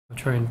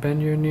Try and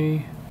bend your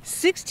knee.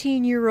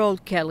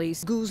 16-year-old Kelly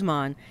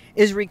Guzman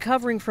is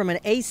recovering from an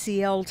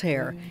ACL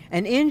tear,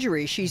 an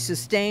injury she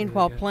sustained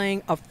while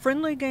playing a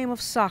friendly game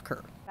of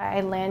soccer.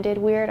 I landed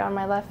weird on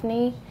my left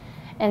knee,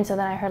 and so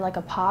then I heard like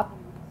a pop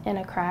and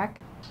a crack.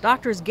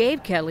 Doctors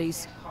gave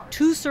Kelly's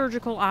two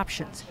surgical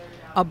options: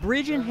 a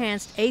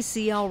bridge-enhanced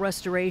ACL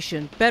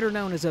restoration, better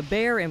known as a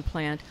Baer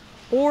implant,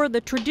 or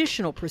the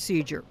traditional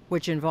procedure,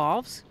 which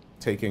involves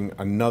taking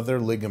another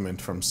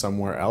ligament from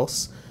somewhere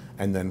else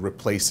and then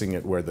replacing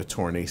it where the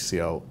torn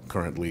ACL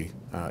currently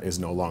is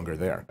no longer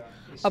there.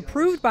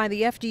 Approved by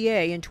the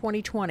FDA in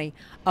 2020,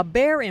 a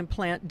Baer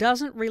implant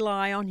doesn't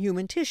rely on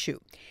human tissue.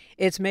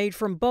 It's made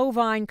from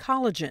bovine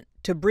collagen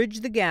to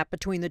bridge the gap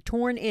between the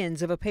torn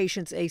ends of a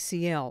patient's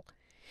ACL.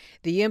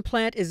 The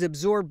implant is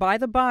absorbed by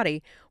the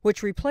body,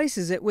 which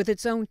replaces it with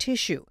its own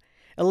tissue,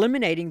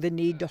 eliminating the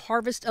need to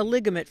harvest a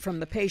ligament from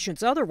the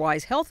patient's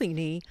otherwise healthy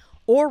knee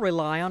or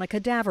rely on a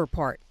cadaver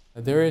part.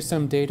 There is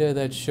some data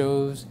that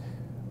shows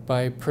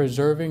by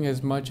preserving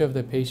as much of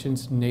the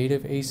patient's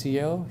native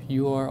ACL,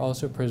 you are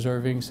also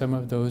preserving some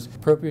of those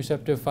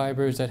proprioceptive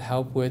fibers that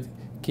help with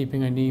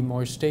keeping a knee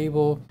more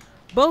stable.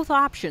 Both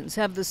options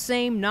have the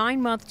same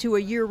 9-month to a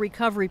year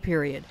recovery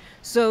period.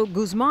 So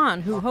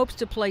Guzman, who hopes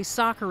to play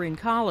soccer in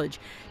college,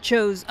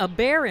 chose a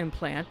Baer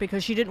implant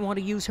because she didn't want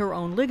to use her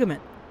own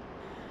ligament.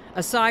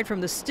 Aside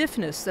from the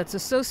stiffness that's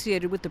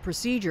associated with the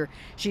procedure,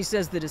 she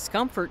says the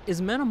discomfort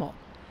is minimal.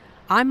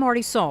 I'm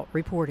Marty Salt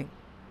reporting.